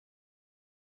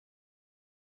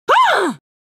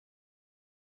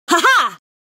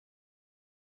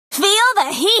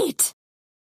the heat!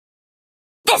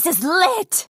 This is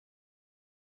lit!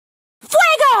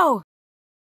 Fuego!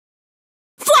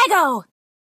 Fuego!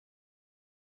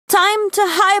 Time to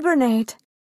hibernate.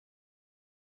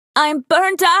 I'm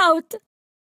burnt out.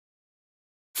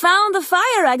 Found the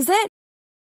fire exit.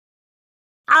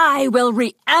 I will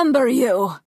re-ember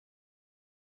you.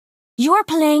 You're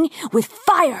playing with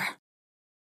fire.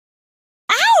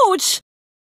 Ouch!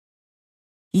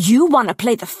 You want to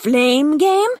play the flame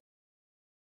game?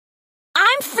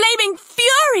 I'm flaming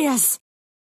furious.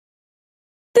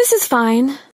 This is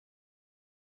fine.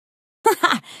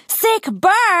 Sick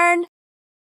burn.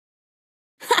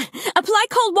 Apply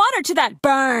cold water to that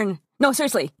burn. No,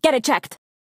 seriously, get it checked.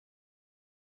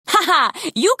 Haha,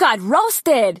 you got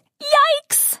roasted.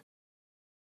 Yikes!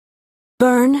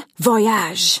 Burn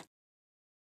voyage.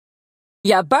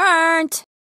 Ya burnt.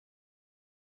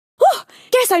 Oh,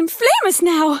 guess I'm famous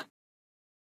now.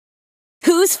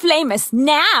 Who's famous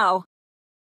now?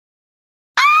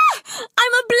 Ah!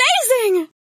 I'm ablazing!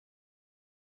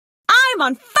 I'm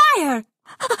on fire!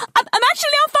 I'm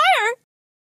actually on fire!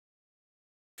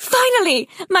 Finally,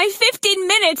 my 15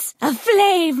 minutes of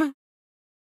flame!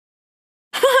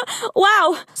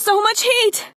 Wow, so much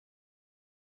heat!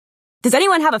 Does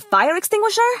anyone have a fire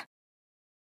extinguisher?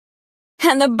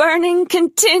 And the burning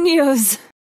continues.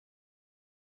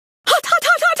 Hot, hot,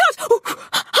 hot, hot, hot! Ooh,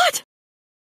 hot!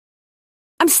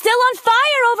 I'm still on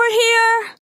fire over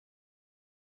here!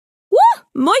 Woo!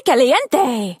 Muy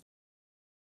caliente!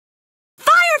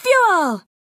 Fire fuel!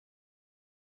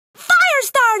 Fire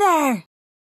starter!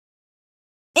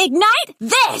 Ignite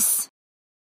this!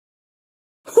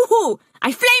 Woohoo!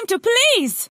 I flame to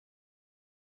please!